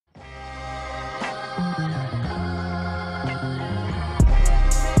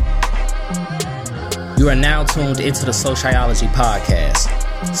You are now tuned into the Sociology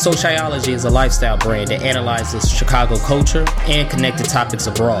Podcast. Sociology is a lifestyle brand that analyzes Chicago culture and connected topics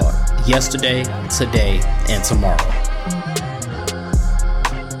abroad, yesterday, today, and tomorrow.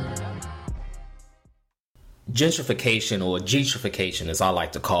 Gentrification, or gentrification as I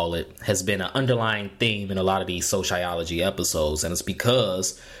like to call it, has been an underlying theme in a lot of these sociology episodes, and it's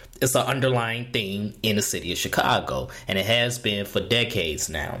because it's an underlying theme in the city of Chicago, and it has been for decades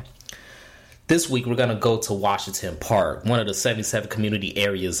now. This week, we're going to go to Washington Park, one of the 77 community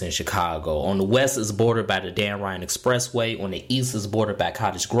areas in Chicago. On the west is bordered by the Dan Ryan Expressway. On the east is bordered by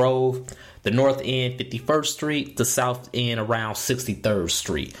Cottage Grove. The north end, 51st Street. The south end, around 63rd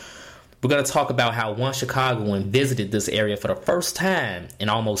Street. We're going to talk about how one Chicagoan visited this area for the first time in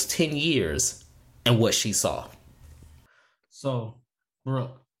almost 10 years and what she saw. So,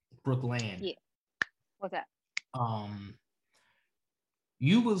 Brooke Land. Yeah. What's that?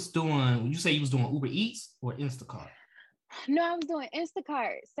 You say you was doing Uber Eats or Instacart? No, I was doing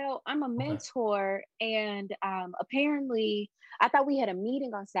Instacart. So I'm a mentor, and apparently I thought we had a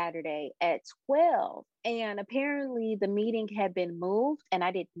meeting on Saturday at 12, and apparently the meeting had been moved and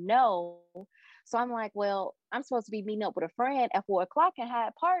I didn't know. So I'm like, well, I'm supposed to be meeting up with a friend at 4 o'clock in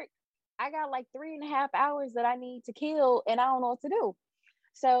Hyde Park. I got like 3.5 hours that I need to kill and I don't know what to do.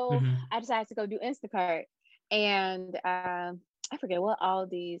 So I decided to go do Instacart, and I forget what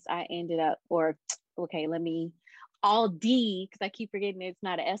Aldi's I ended up, or okay, Aldi, because I keep forgetting it's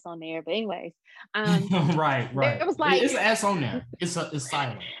not an S on there. But anyways, right. It was like it's an S on there. It's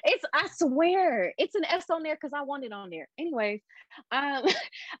silent. I swear it's an S on there because I want it on there. Anyways, I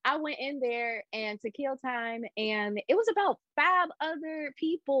went in there and to kill time, and it was about 5 other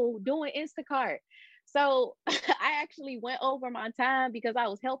people doing Instacart. So I actually went over my time because I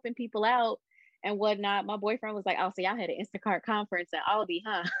was helping people out and whatnot. My boyfriend was like, "Oh, so y'all had an Instacart conference at Aldi,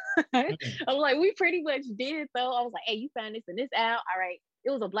 huh?" I was like, "We pretty much did." So I was like, "Hey, you found this and this out? All right." It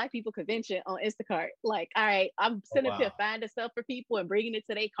was a Black people convention on Instacart. Like, all right, I'm sitting up here finding stuff for people and bringing it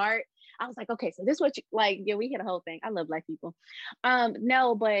to their cart. I was like, okay, so this is what you like. Yeah, we had a whole thing. I love Black people.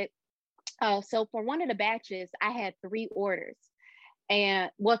 No, but so for one of the batches, I had 3 orders.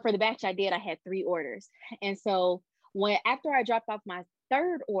 And for the batch I did, I had 3 orders. And so after I dropped off my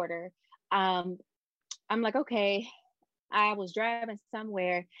 3rd order, I'm like, okay, I was driving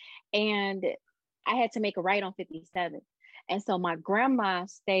somewhere and I had to make a right on 57. And so my grandma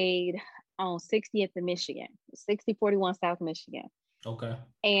stayed on 60th in Michigan, 6041 South Michigan. Okay.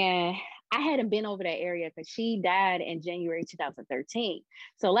 And I hadn't been over that area because she died in January 2013.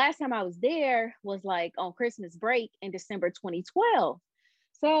 So last time I was there was like on Christmas break in December 2012.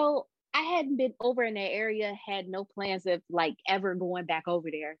 So I hadn't been over in that area, had no plans of like ever going back over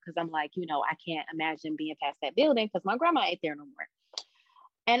there because I'm like, I can't imagine being past that building because my grandma ain't there no more.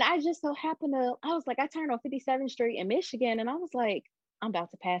 And I just so happened I turned on 57th Street in Michigan, and I was like, I'm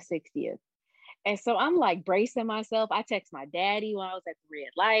about to pass 60th. And so I'm like bracing myself. I text my daddy when I was at the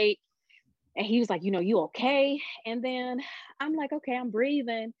red light, and he was like, you okay? And then I'm like, okay, I'm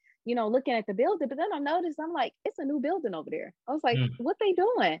breathing, looking at the building. But then I noticed, I'm like, it's a new building over there. I was like, what they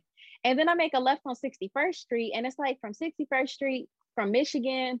doing? And then I make a left on 61st Street, and it's like from 61st Street from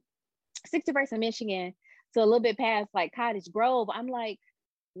Michigan, 61st and Michigan, to a little bit past like Cottage Grove. I'm like,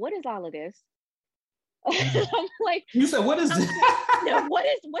 what is all of this? I'm like, you said, what is this? what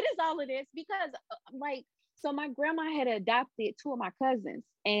is all of this? Because so my grandma had adopted 2 of my cousins,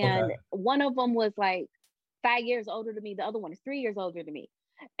 and one of them was like 5 years older than me. The other one is 3 years older than me.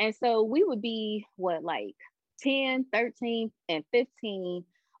 And so we would be like 10, 13, and 15,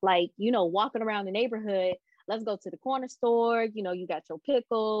 walking around the neighborhood. Let's go to the corner store. You got your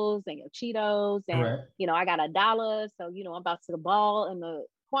pickles and your Cheetos, and I got $1. So, I'm about to the ball in the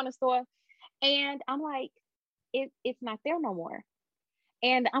corner store. And I'm like, it's not there no more.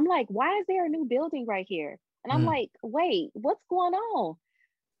 And I'm like, why is there a new building right here? And I'm like, wait, what's going on?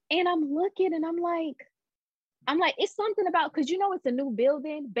 And I'm looking, and I'm like, it's something about, because it's a new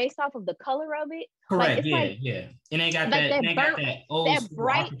building based off of the color of it. Correct. Like, yeah. And they got that old school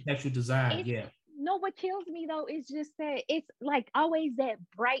architectural design. Yeah. No, what kills me though is just that it's like always that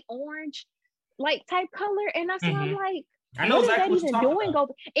bright orange, like type color. And that's why I'm like, I know exactly what you're talking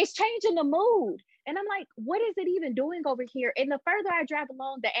about. It's changing the mood. And I'm like, what is it even doing over here? And the further I drive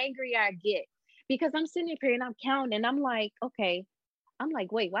along, the angrier I get, because I'm sitting up here and I'm counting, and I'm like, okay,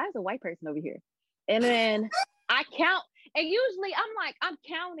 wait, why is a white person over here? And then I count, and usually I'm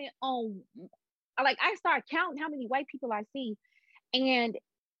counting on, like, I start counting how many white people I see. And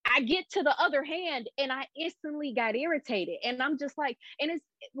I get to the other hand and I instantly got irritated. And I'm just like, and it's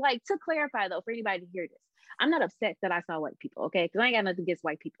like, to clarify though, for anybody to hear this, I'm not upset that I saw white people, okay? Because I ain't got nothing against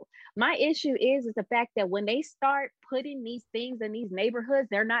white people. My issue is the fact that when they start putting these things in these neighborhoods,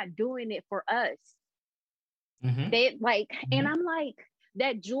 they're not doing it for us. They like, and I'm like,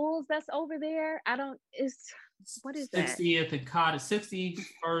 that Jules that's over there, what is 60th and Cottage, 61st,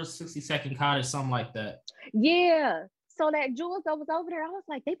 62nd Cottage, something like that. Yeah. So that Jules that was over there, I was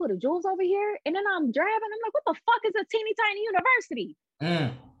like, they put a Jules over here. And then I'm driving. I'm like, what the fuck is a teeny tiny university?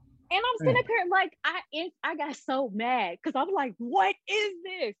 And I'm sitting up here like, I got so mad because I was like, what is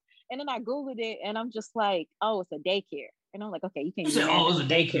this? And then I Googled it and I'm just like, oh, it's a daycare. And I'm like, okay, you can't say, oh, it's a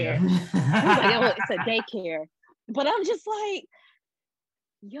daycare. I was like, oh, it's a daycare. But I'm just like,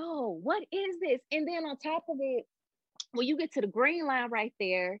 yo, what is this? And then on top of it, when you get to the Green Line right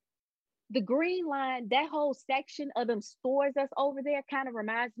there, the Green Line, that whole section of them stores that's over there kind of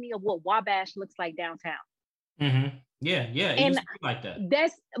reminds me of what Wabash looks like downtown. Yeah, it and used to be like that.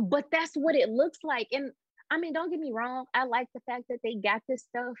 That's what it looks like. And I mean, don't get me wrong, I like the fact that they got this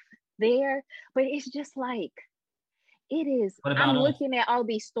stuff there, but it's just like, it is. I'm looking at all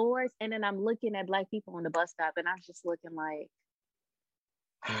these stores and then I'm looking at Black people on the bus stop and I'm just looking like,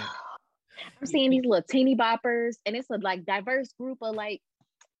 I'm seeing these little teeny boppers and it's a like diverse group of like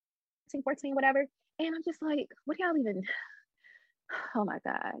 14, whatever. And I'm just like, what y'all even? Oh my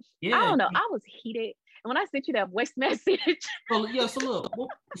gosh. Yeah. I don't know. I was heated. And when I sent you that voice message. So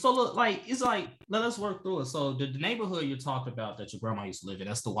look, like, it's like, let us work through it. So the neighborhood you talked about that your grandma used to live in,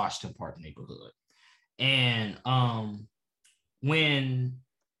 that's the Washington Park neighborhood. And when,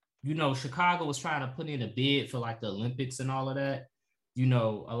 Chicago was trying to put in a bid for like the Olympics and all of that, a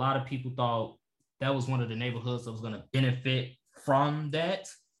lot of people thought that was one of the neighborhoods that was going to benefit from that,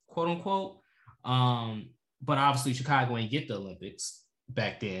 quote unquote. But obviously Chicago ain't get the Olympics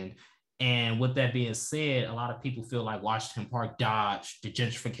back then. And with that being said, a lot of people feel like Washington Park dodged the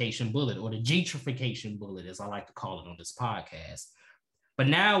gentrification bullet, or the gentrification bullet, as I like to call it on this podcast. But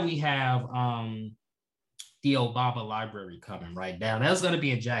now we have the Obama Library coming right now. That's going to be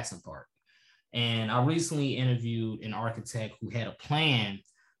in Jackson Park. And I recently interviewed an architect who had a plan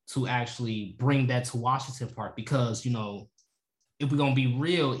to actually bring that to Washington Park because, if we're going to be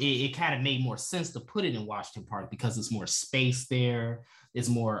real, it kind of made more sense to put it in Washington Park because it's more space there. It's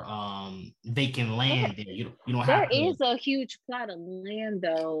more vacant land there. You don't have There is a huge plot of land,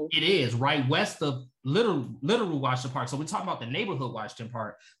 though. It is right west of literal Washington Park. So we're talking about the neighborhood Washington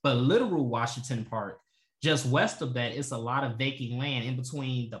Park, but literal Washington Park, just west of that, it's a lot of vacant land in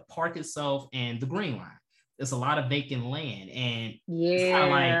between the park itself and the Green Line. It's a lot of vacant land. And it's kind of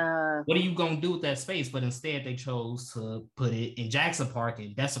like, what are you going to do with that space? But instead, they chose to put it in Jackson Park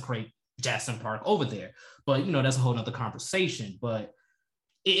and desecrate Jackson Park over there. But, that's a whole nother conversation. But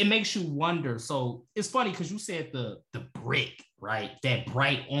it makes you wonder. So it's funny because you said the brick, right? That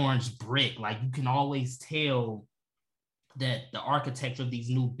bright orange brick. Like, you can always tell that the architecture of these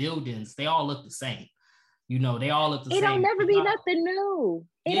new buildings, they all look the same. They all look the same. It don't never be nothing new.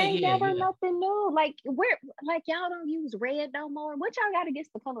 It ain't never nothing new. Like, y'all don't use red no more. What y'all got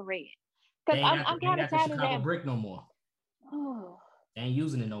against the color red? Because I'm kind of tired of that brick no more. Oh. They ain't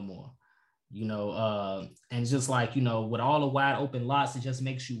using it no more. And just like, with all the wide open lots, it just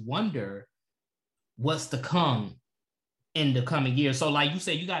makes you wonder what's to come in the coming years. So like you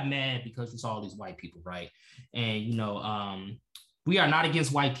said, you got mad because you saw all these white people, right? And, we are not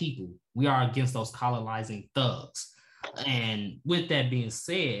against white people. We are against those colonizing thugs. And with that being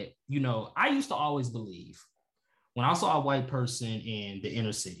said, I used to always believe when I saw a white person in the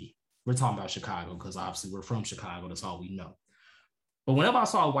inner city, we're talking about Chicago because obviously we're from Chicago. That's all we know. But whenever I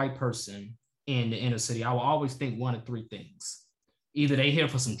saw a white person in the inner city, I will always think one of three things. Either they here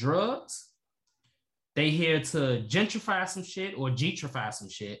for some drugs, they here to gentrify some shit or gentrify some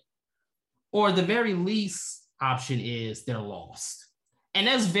shit, or the very least option is they're lost. And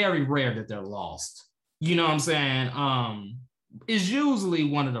that's very rare that they're lost. You know what I'm saying? It's usually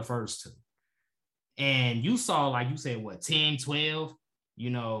one of the first two. And you saw, like you said, what, 10, 12,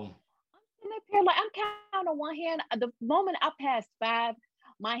 I'm kind of one hand. The moment I passed 5,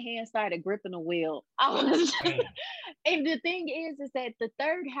 my hand started gripping the wheel. And the thing is that the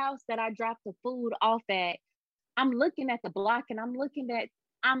third house that I dropped the food off at, I'm looking at the block and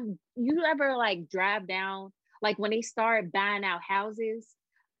you ever like drive down, like when they start buying out houses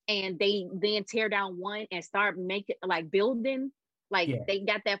and they then tear down one and start making like building, they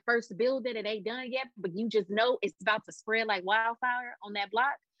got that first building and they done yet, but you just know it's about to spread like wildfire on that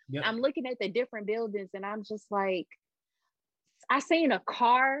block. Yep. I'm looking at the different buildings and I'm just like, I seen a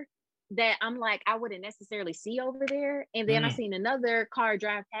car that I'm like, I wouldn't necessarily see over there. And then I seen another car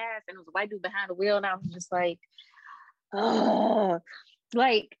drive past and it was a white dude behind the wheel. And I was just like, oh,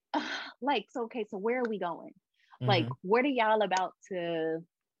 like, so, okay, so where are we going? Like, what are y'all about to,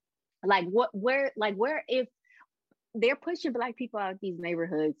 like, where, if they're pushing Black people out of these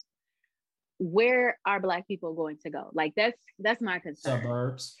neighborhoods, where are Black people going to go? Like, that's my concern.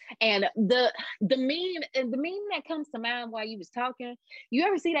 Suburbs. And the meme that comes to mind while you was talking, you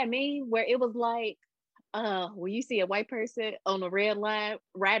ever see that meme where it was like, when you see a white person on a red line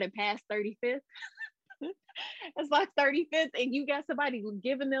riding past 35th? It's like 35th, and you got somebody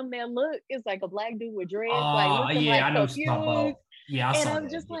giving them that look. It's like a Black dude with dreads, like looking like I know confused. Yeah, and I'm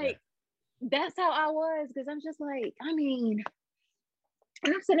just like, that's how I was, because I'm just like, I mean,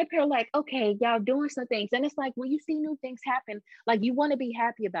 and I'm sitting up here like, okay, y'all doing some things. And it's like, when you see new things happen, like, you want to be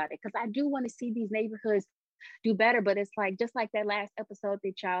happy about it. Because I do want to see these neighborhoods do better. But it's like, just like that last episode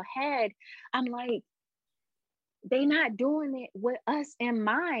that y'all had, I'm like, they not doing it with us in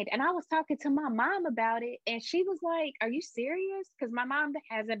mind. And I was talking to my mom about it, and she was like, are you serious? Because my mom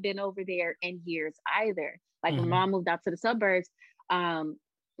hasn't been over there in years either. Like, when mom moved out to the suburbs,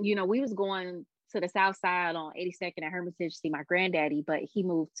 you know, we was going to the south side on 82nd and Hermitage to see my granddaddy, but he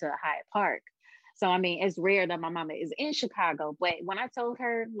moved to Hyde Park. So, I mean, it's rare that my mama is in Chicago. But when I told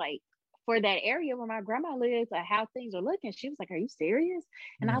her, like, for that area where my grandma lives, how things are looking, she was like, are you serious?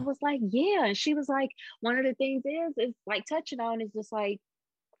 And I was like, yeah. And she was like, one of the things is like, touching on is just like,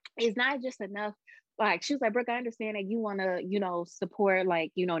 it's not just enough. Like, she was like, Brooke, I understand that you want to, you know, support,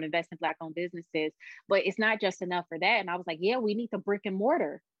 like, you know, and invest in Black owned businesses, but it's not just enough for that. And I was like, yeah, we need the brick and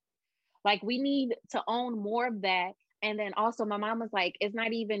mortar. Like, we need to own more of that. And then also my mom was like, it's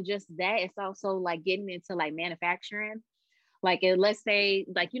not even just that, it's also like getting into like manufacturing. Like, let's say,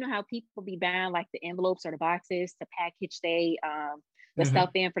 like, you know how people be buying like the envelopes or the boxes to package the stuff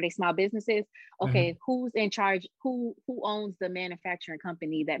in for their small businesses. Okay, who's in charge? Who owns the manufacturing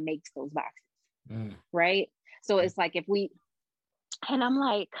company that makes those boxes? Right. So it's like, if we, and I'm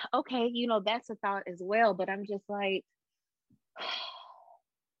like, okay, you know, that's a thought as well. But I'm just like,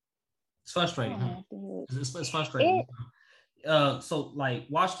 it's frustrating, huh? It's frustrating. So like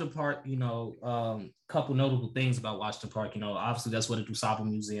Washington Park, you know, couple notable things about Washington Park. You know, obviously that's what the DuSable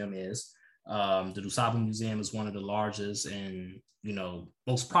Museum is. The DuSable Museum is one of the largest and, you know,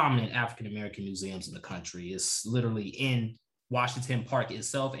 most prominent African American museums in the country. It's literally in Washington Park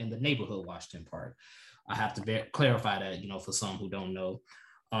itself, and the neighborhood Washington Park. I have to clarify that, you know, for some who don't know.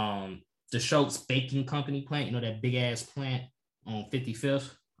 The Schultz Baking Company plant, you know, that big ass plant on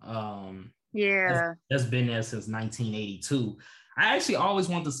 55th. That's been there since 1982. I actually always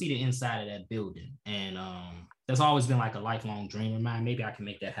wanted to see the inside of that building, and that's always been like a lifelong dream of mine. Maybe I can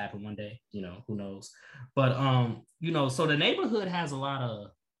make that happen one day, you know, who knows. But you know, so the neighborhood has a lot of,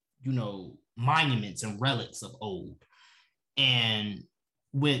 you know, monuments and relics of old. And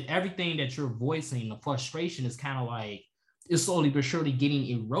with everything that you're voicing, the frustration is kind of like, it's slowly but surely getting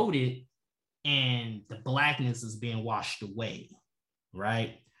eroded, and the Blackness is being washed away,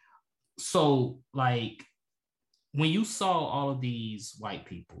 right? So, like, when you saw all of these white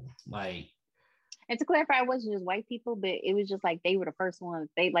people, like, and to clarify, it wasn't just white people, but it was just like, they were the first ones.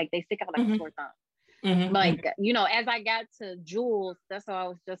 They stick out like a sore thumb. Like, you know, as I got to Jules, that's how I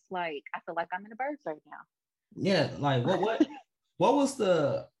was just like, I feel like I'm in the birds right now. Yeah, like what was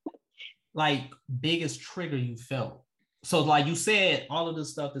the like biggest trigger you felt? So, like you said, all of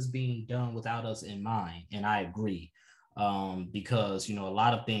this stuff is being done without us in mind, and I agree. Because, you know, a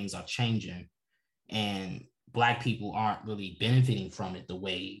lot of things are changing, and Black people aren't really benefiting from it the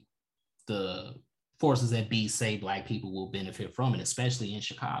way the forces that be say Black people will benefit from it, especially in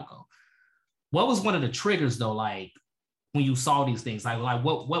Chicago. What was one of the triggers though, like when you saw these things, like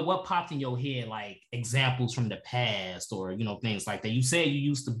what popped in your head, like examples from the past, or, you know, things like that? You said you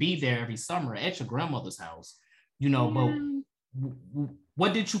used to be there every summer at your grandmother's house, you know, but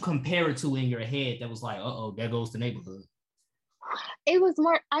what did you compare it to in your head that was like, uh-oh, there goes the neighborhood? It was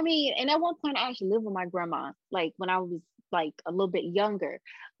more, I mean, and at one point I actually lived with my grandma, like when I was like a little bit younger,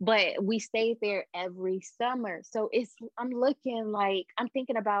 but we stayed there every summer. So I'm looking like, I'm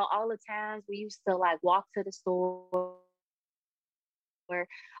thinking about all the times we used to like walk to the store.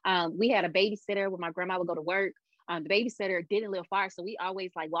 We had a babysitter when my grandma would go to work. The babysitter didn't live far, so we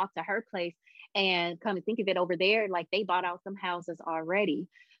always like walked to her place. And come to think of it, over there, like they bought out some houses already.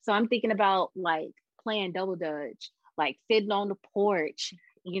 So I'm thinking about like playing double dutch, like sitting on the porch,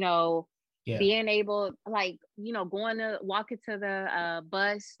 you know, being able, like, you know, walking to the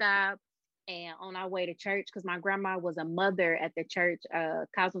bus stop and on our way to church, because my grandma was a mother at the church,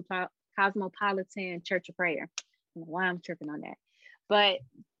 Cosmopolitan Church of Prayer. I don't know why I'm tripping on that. But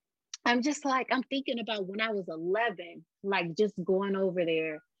I'm just like, I'm thinking about when I was 11, like just going over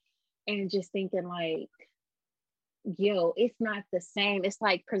there and just thinking like, yo, it's not the same. It's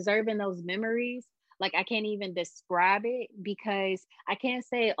like preserving those memories. Like I can't even describe it because I can't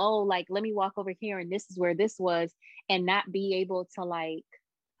say, oh, like let me walk over here and this is where this was, and not be able to like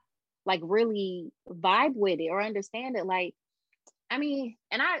really vibe with it or understand it. Like, I mean,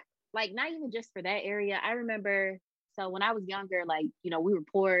 and I like not even just for that area. I remember so when I was younger, like, we were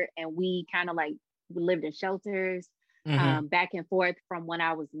poor and we kind of like we lived in shelters Mm-hmm. back and forth from when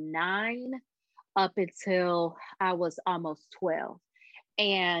I was 9 up until I was almost 12.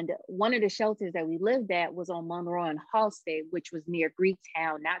 And one of the shelters that we lived at was on Monroe and Halsted, which was near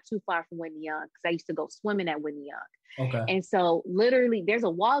Greektown, not too far from Whitney Young, because I used to go swimming at Whitney Young. Okay. And so literally there's a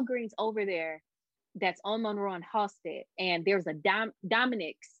Walgreens over there that's on Monroe and Halsted. And there's a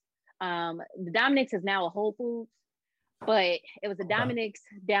Dominick's. The Dominick's is now a Whole Foods, but it was a Okay. Dominick's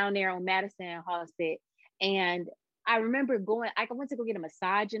down there on Madison and Halsted. And I remember I went to go get a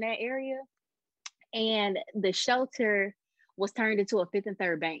massage in that area, and the shelter was turned into a Fifth and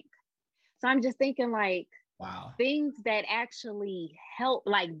Third Bank. So I'm just thinking like Wow. things that actually help,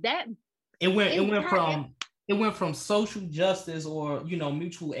 like that It went it went entire, from it went from social justice or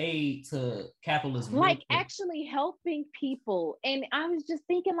mutual aid to capitalism real like quick. actually helping people. And I was just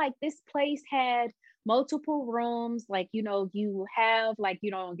thinking like this place had multiple rooms, like you have like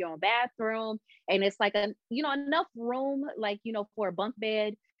your own bathroom, and it's like enough room, like for a bunk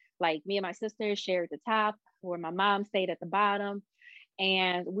bed. Like me and my sister shared the top, where my mom stayed at the bottom,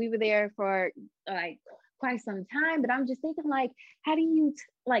 and we were there for like quite some time. But I'm just thinking like, how do you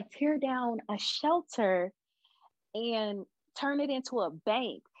like tear down a shelter and turn it into a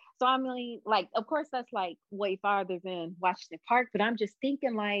bank? So I mean, like, of course, that's like way farther than Washington Park, but I'm just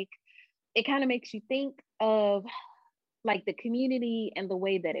thinking like it kind of makes you think of like the community and the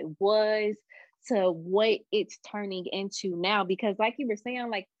way that it was to what it's turning into now. Because, like you were saying,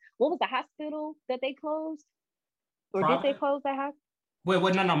 like, what was the hospital that they closed, or did they Project. close that hospital?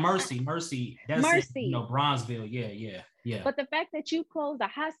 Wait, no, Mercy. That's in Mercy. Bronzeville. Yeah. But the fact that you closed a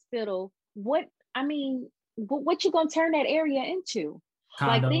hospital, what I mean, what you gonna turn that area into?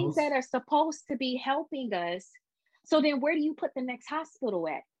 Like things Condos. that are supposed to be helping us. So then, where do you put the next hospital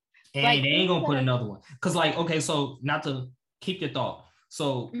at? And Like they ain't things gonna that put are. another one. Cause like, okay, so not to keep your thought.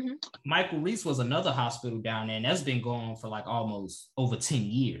 So Mhm. Michael Reese was another hospital down there, and that's been going for like almost over 10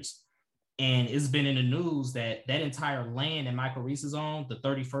 years. And it's been in the news that that entire land that Michael Reese is on, the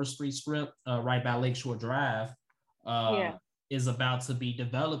 31st Street strip, right by Lakeshore Drive, Yeah. is about to be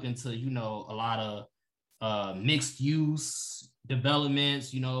developed into, a lot of mixed use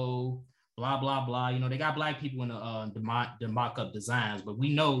developments, blah, blah, blah. They got black people in the mock-up designs, but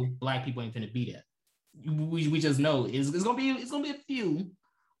we know black people ain't finna be there. We just know it's gonna be a few,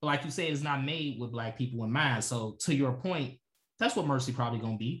 but like you say, it's not made with black people in mind. So to your point, that's what Mercy probably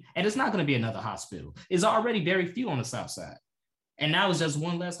gonna be, and it's not gonna be another hospital. It's already very few on the south side, and now it's just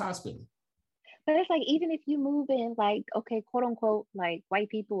one less hospital. But it's like even if you move in like, okay, quote unquote, like white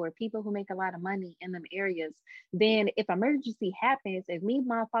people or people who make a lot of money in them areas, then if emergency happens, if me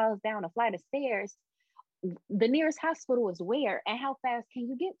mom falls down a flight of stairs, the nearest hospital is where, and how fast can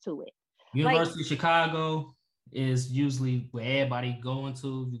you get to it? Like University of Chicago is usually where everybody going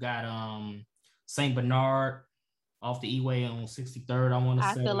to. You got St. Bernard off the E-way on 63rd, I want to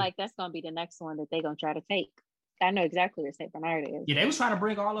I feel say. like that's gonna be the next one that they're gonna try to take. I know exactly where St. Bernard is. Yeah, they was trying to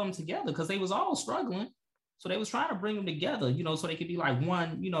bring all of them together because they was all struggling. So they was trying to bring them together, so they could be like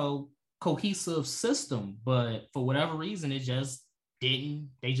one, cohesive system. But for whatever reason, they just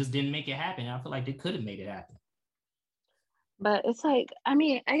didn't make it happen. I feel like they could have made it happen. But it's like, I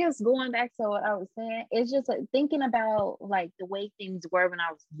mean, I guess going back to what I was saying, it's just like thinking about like the way things were when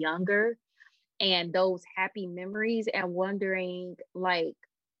I was younger and those happy memories, and wondering like,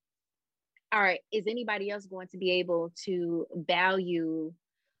 all right, is anybody else going to be able to value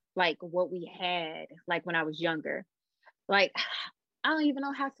like what we had like when I was younger? Like I don't even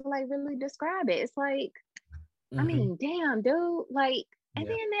know how to like really describe it. It's like, I Mm-hmm. mean, damn, dude, like, and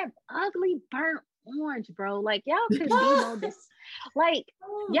Yeah. then that ugly burnt orange, bro. Like y'all couldn't be more like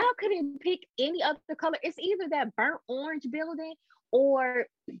y'all couldn't pick any other color. It's either that burnt orange building or,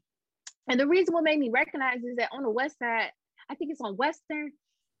 and the reason what made me recognize is that on the west side, I think it's on Western,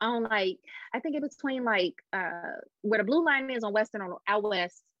 on like, I think in between like where the blue line is on Western on out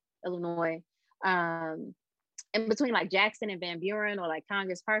west Illinois, um, in between like Jackson and Van Buren or like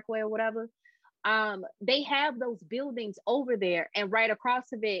Congress Parkway or whatever. They have those buildings over there, and right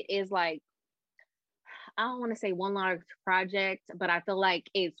across of it is like, I don't want to say one large project, but I feel like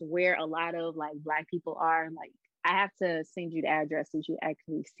it's where a lot of like black people are, like I have to send you the address so you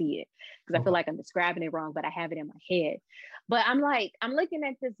actually see it, because I feel like I'm describing it wrong, but I have it in my head. But I'm looking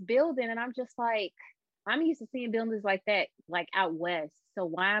at this building and I'm just like, I'm used to seeing buildings like that, like out west. So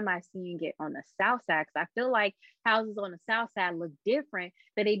why am I seeing it on the south side? Because I feel like houses on the south side look different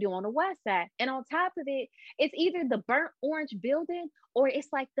than they do on the west side. And on top of it, it's either the burnt orange building or it's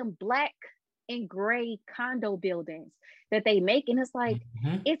like them black and gray condo buildings that they make. And it's like,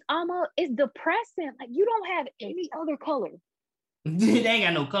 it's depressing. Like, you don't have any other color. They ain't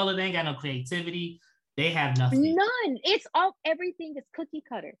got no color. They ain't got no creativity. They have nothing. None. Everything is cookie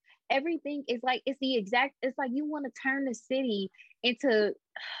cutter. Everything is like, it's like you want to turn the city into,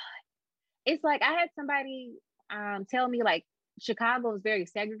 it's like I had somebody tell me like Chicago is very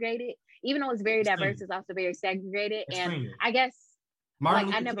segregated, even though it's very diverse, it's also very segregated. And I guess Martin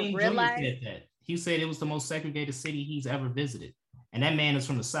Luther King Jr. said that. He said it was the most segregated city he's ever visited. And that man is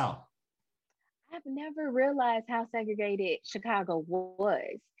from the South. I've never realized how segregated Chicago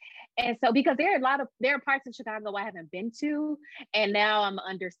was. And so, because there are parts of Chicago I haven't been to, and now I'm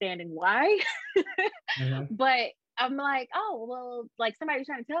understanding why. But I'm like, oh, well, like somebody's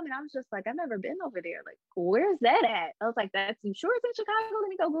trying to tell me, and I was just like, I've never been over there. Like, where's that at? I was like, you sure it's in Chicago? Let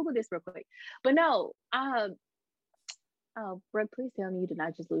me go Google this real quick. But no, oh, Brooke, please tell me you did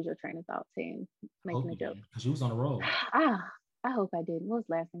not just lose your train of thought saying making a joke. Because you was on the road. I hope I didn't. What was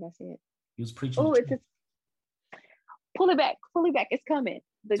the last thing I said? He was preaching. Oh, it's just pull it back. It's coming.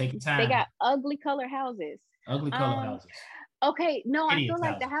 Take your time. They got ugly color houses. Okay, no, I feel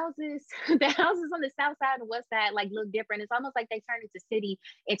like the houses on the south side and west side like look different. It's almost like they turned the city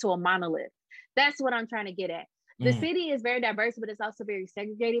into a monolith. That's what I'm trying to get at. The city is very diverse, but it's also very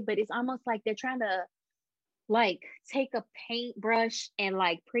segregated. But it's almost like they're trying to like take a paintbrush and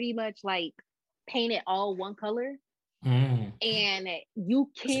like pretty much like paint it all one color. And you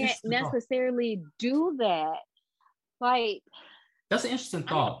can't necessarily do that. Like, that's an interesting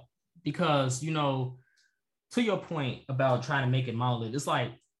thought, because, you know, to your point about trying to make it monolith, it's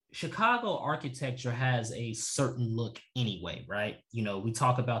like Chicago architecture has a certain look anyway, right? You know, we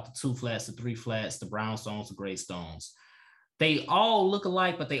talk about the 2 flats, the 3 flats, the brownstones, the gray stones. They all look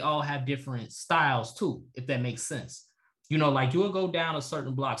alike, but they all have different styles too, if that makes sense. You know, like you'll go down a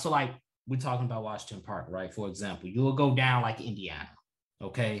certain block. So like we're talking about Washington Park, right? For example, you'll go down like Indiana,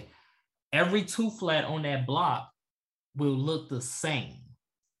 okay? Every 2 flat on that block will look the same.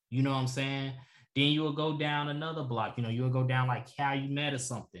 You know what I'm saying? Then you will go down another block. You know, you'll go down like Calumet or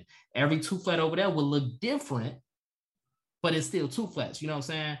something. Every 2 flat over there will look different, but it's still 2 flats. You know what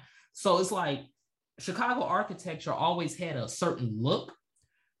I'm saying? So it's like Chicago architecture always had a certain look,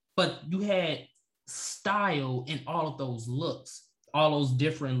 but you had style in all of those looks, all those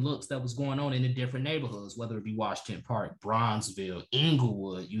different looks that was going on in the different neighborhoods, whether it be Washington Park, Bronzeville,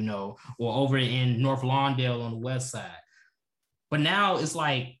 Inglewood, you know, or over in North Lawndale on the west side. But now it's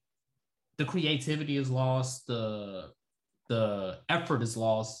like the creativity is lost, the effort is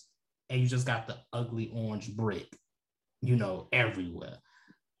lost, and you just got the ugly orange brick, you know, everywhere.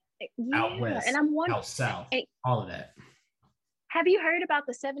 Out west, and I'm wondering, out south, all of that. Have you heard about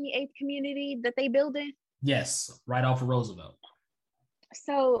the 78th community that they building? Yes, right off of Roosevelt.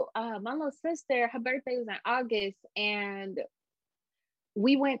 So my little sister, her birthday was in August, and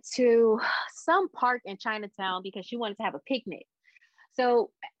we went to some park in Chinatown because she wanted to have a picnic.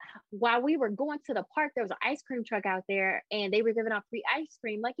 So while we were going to the park, there was an ice cream truck out there, and they were giving out free ice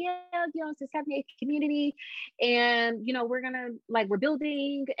cream. Like, yeah, you know, it's a 78th community, and you know, we're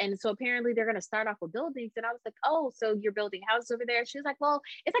building, and so apparently they're gonna start off with buildings. And I was like, oh, so you're building houses over there? She was like, well,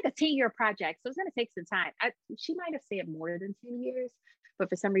 it's like a 10-year project, so it's gonna take some time. She might have said more than 10 years, but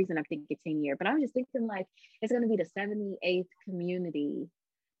for some reason I'm thinking 10 years. But I'm just thinking like it's gonna be the 78th community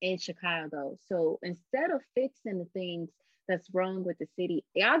in Chicago. So instead of fixing the things that's wrong with the city,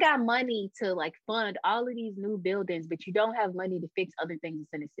 y'all got money to like fund all of these new buildings, but you don't have money to fix other things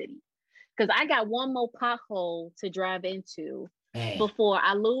in the city. Because I got one more pothole to drive into before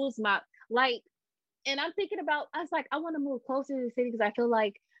I lose my like. And I'm thinking about, I was like, I want to move closer to the city because I feel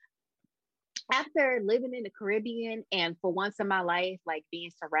like after living in the Caribbean and for once in my life, like being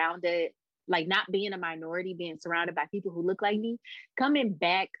surrounded, like not being a minority, being surrounded by people who look like me, coming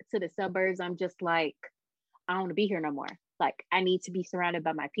back to the suburbs, I'm just like, I don't want to be here no more. Like, I need to be surrounded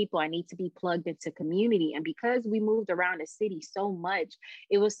by my people. I need to be plugged into community. And because we moved around the city so much,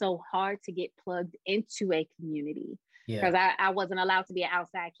 it was so hard to get plugged into a community. Because I wasn't allowed to be an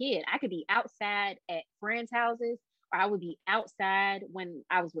outside kid. I could be outside at friends' houses, or I would be outside when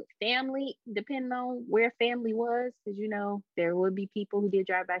I was with family, depending on where family was. Because, you know, there would be people who did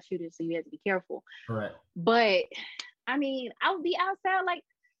drive-by shootings, so you had to be careful. Correct. But, I mean, I would be outside like,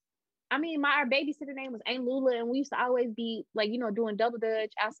 I mean, our babysitter name was Aunt Lula, and we used to always be like, doing double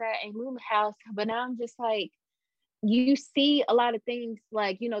dutch outside Aunt Lula's house. But now I'm just like, you see a lot of things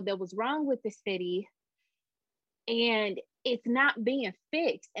like, that was wrong with the city, and it's not being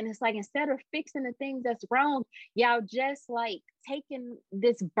fixed. And it's like, instead of fixing the things that's wrong, y'all just like taking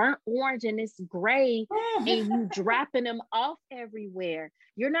this burnt orange and this gray and you dropping them off everywhere.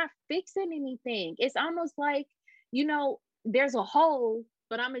 You're not fixing anything. It's almost like, there's a hole,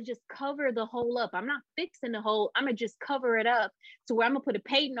 but I'm going to just cover the hole up. I'm not fixing the hole. I'm going to just cover it up to where I'm going to put a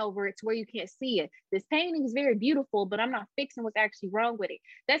painting over it to where you can't see it. This painting is very beautiful, but I'm not fixing what's actually wrong with it.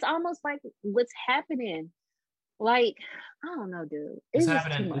 That's almost like what's happening. Like, I don't know, dude. It's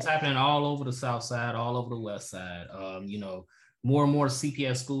happening all over the South Side, all over the West Side. More and more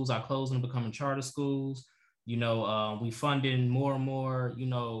CPS schools are closing and becoming charter schools. We funding more and more,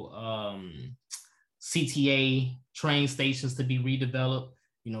 CTA train stations to be redeveloped.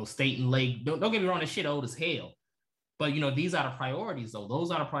 State and Lake. Don't get me wrong, this shit old as hell. But these are the priorities, though. Those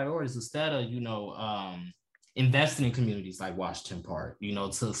are the priorities instead of investing in communities like Washington Park,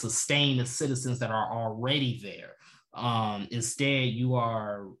 to sustain the citizens that are already there. Instead, you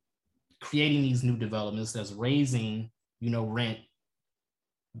are creating these new developments that's raising, rent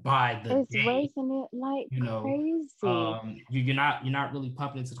by the day. Raising it like crazy. You're not really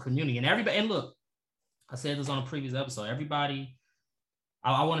pumping into the community. And everybody, and look, I said this on a previous episode, everybody,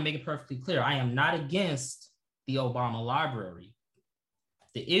 I want to make it perfectly clear. I am not against the Obama Library.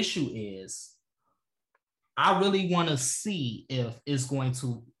 The issue is, I really want to see if it's going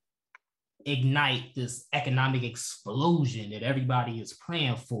to ignite this economic explosion that everybody is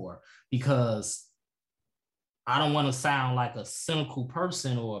praying for, because I don't want to sound like a cynical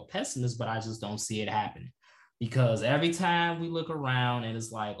person or a pessimist, but I just don't see it happening. Because every time we look around and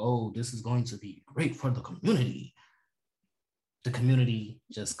it's like, oh, this is going to be great for the community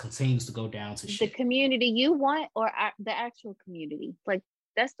just continues to go down to shit. The community you want, or the actual community? Like,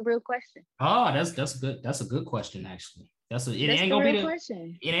 that's the real question. Oh, that's good. That's a good question, actually. It ain't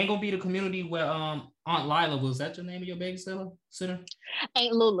gonna be the community where Aunt Lila, was that your name of your babysitter?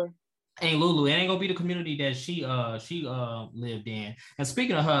 Aunt Lulu. It ain't gonna be the community that she lived in. And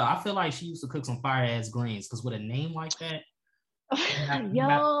speaking of her, I feel like she used to cook some fire ass greens, because with a name like that,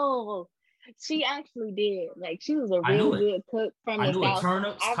 she actually did. Like, she was a real good cook from the South.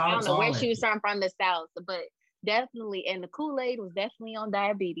 Turnips, I don't know where she was from the South, but definitely. And the Kool-Aid was definitely on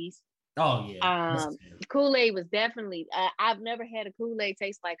diabetes. Oh yeah. Kool-Aid was definitely. I've never had a Kool-Aid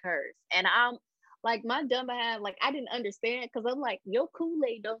taste like hers, and I'm like, my dumb behind, like, I didn't understand, because I'm like, your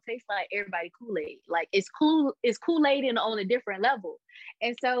Kool-Aid don't taste like everybody Kool-Aid. Like, it's Kool-Aid on a different level.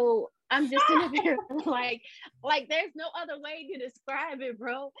 And so I'm just sitting there like there's no other way to describe it,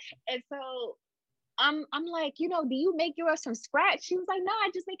 bro. And so I'm like, do you make yours from scratch? She was like, no,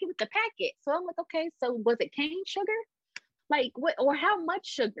 I just make it with the packet. So I'm like, okay, so was it cane sugar? Like, what, or how much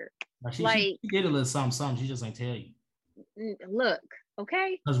sugar? She did a little something. She just ain't tell you. Look,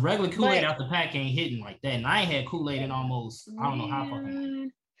 okay. Because regular Kool-Aid out the pack ain't hitting like that. And I ain't had Kool-Aid in almost, I don't know how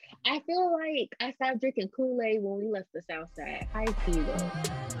fucking. I feel like I stopped drinking Kool-Aid when we left the South Side. High key though.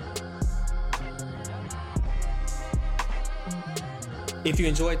 If you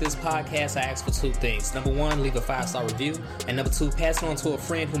enjoyed this podcast, I ask for two things. Number one, leave a 5-star review. And number two, pass it on to a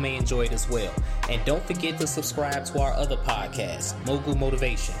friend who may enjoy it as well. And don't forget to subscribe to our other podcast, Mogul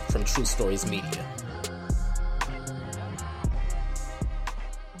Motivation from True Stories Media.